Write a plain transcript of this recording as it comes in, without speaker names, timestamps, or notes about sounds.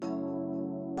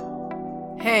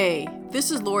Hey, this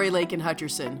is Lori Lakin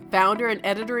Hutcherson, founder and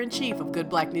editor-in-chief of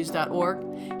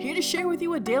GoodBlackNews.org, here to share with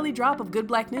you a daily drop of Good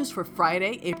Black News for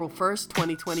Friday, April 1st,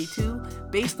 2022,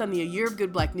 based on the A Year of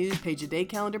Good Black News page-a-day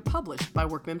calendar published by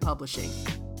Workman Publishing.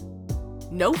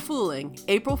 No fooling,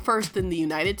 April 1st in the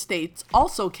United States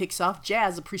also kicks off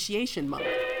Jazz Appreciation Month.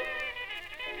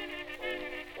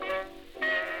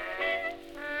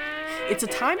 It's a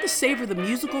time to savor the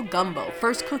musical gumbo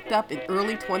first cooked up in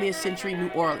early 20th century New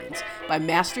Orleans by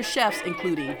master chefs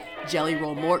including Jelly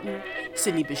Roll Morton,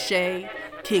 Sidney Bechet,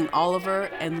 King Oliver,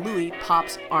 and Louis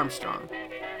Pops Armstrong.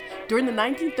 During the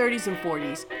 1930s and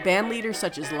 40s, band leaders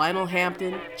such as Lionel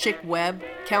Hampton, Chick Webb,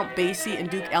 Count Basie, and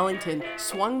Duke Ellington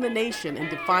swung the nation and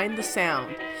defined the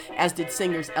sound, as did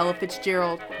singers Ella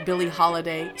Fitzgerald, Billie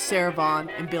Holiday, Sarah Vaughan,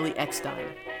 and Billy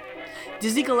Eckstine.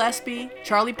 Dizzy Gillespie,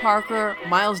 Charlie Parker,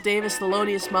 Miles Davis,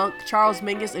 Thelonious Monk, Charles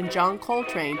Mingus, and John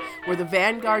Coltrane were the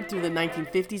vanguard through the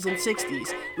 1950s and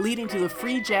 60s, leading to the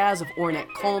free jazz of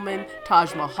Ornette Coleman,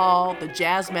 Taj Mahal, the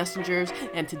Jazz Messengers,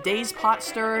 and today's pot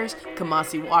stirrers,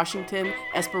 Kamasi Washington,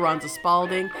 Esperanza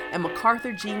Spalding, and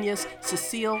MacArthur genius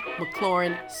Cecile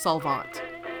McLaurin Salvant.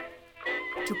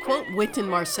 To quote Wynton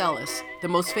Marsalis, the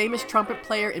most famous trumpet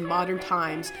player in modern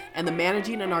times and the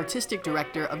managing and artistic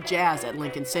director of jazz at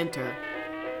Lincoln Center,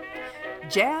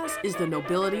 jazz is the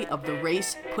nobility of the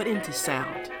race put into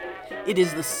sound. It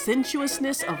is the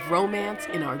sensuousness of romance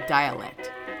in our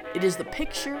dialect. It is the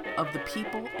picture of the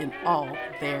people in all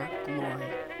their glory.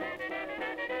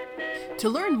 To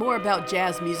learn more about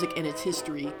jazz music and its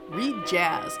history, read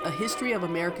Jazz, A History of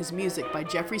America's Music by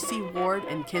Jeffrey C. Ward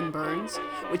and Ken Burns,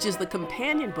 which is the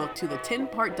companion book to the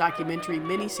 10-part documentary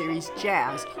miniseries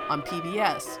Jazz on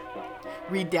PBS.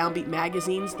 Read Downbeat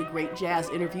Magazine's The Great Jazz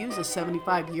Interviews, a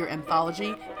 75-year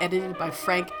anthology edited by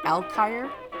Frank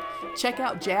Alkire. Check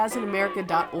out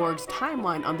jazzinamerica.org's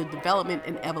timeline on the development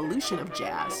and evolution of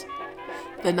jazz.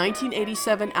 The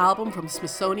 1987 album from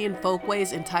Smithsonian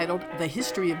Folkways entitled The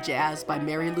History of Jazz by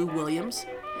Mary Lou Williams.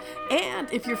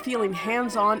 And if you're feeling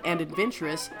hands-on and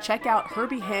adventurous, check out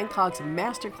Herbie Hancock's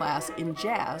Masterclass in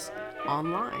Jazz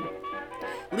online.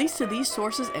 Links to these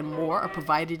sources and more are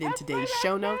provided in today's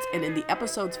show notes and in the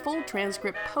episode's full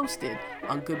transcript posted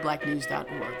on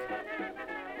goodblacknews.org.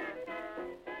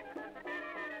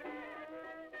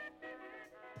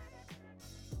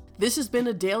 This has been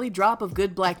a daily drop of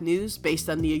Good Black News based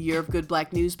on the A Year of Good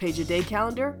Black News page-a-day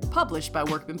calendar published by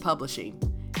Workman Publishing.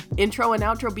 Intro and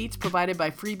outro beats provided by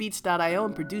freebeats.io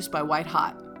and produced by White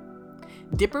Hot.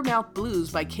 Dipper Mouth Blues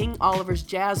by King Oliver's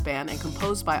Jazz Band and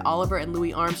composed by Oliver and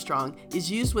Louis Armstrong is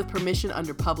used with permission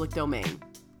under public domain.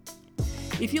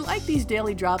 If you like these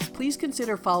daily drops, please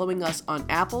consider following us on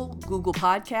Apple, Google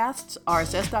Podcasts,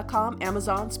 RSS.com,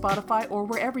 Amazon, Spotify, or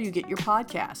wherever you get your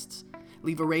podcasts.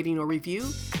 Leave a rating or review,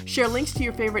 share links to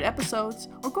your favorite episodes,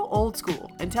 or go old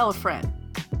school and tell a friend.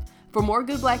 For more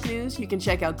Good Black News, you can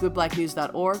check out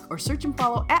goodblacknews.org or search and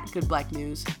follow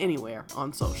 @GoodBlackNews anywhere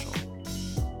on social.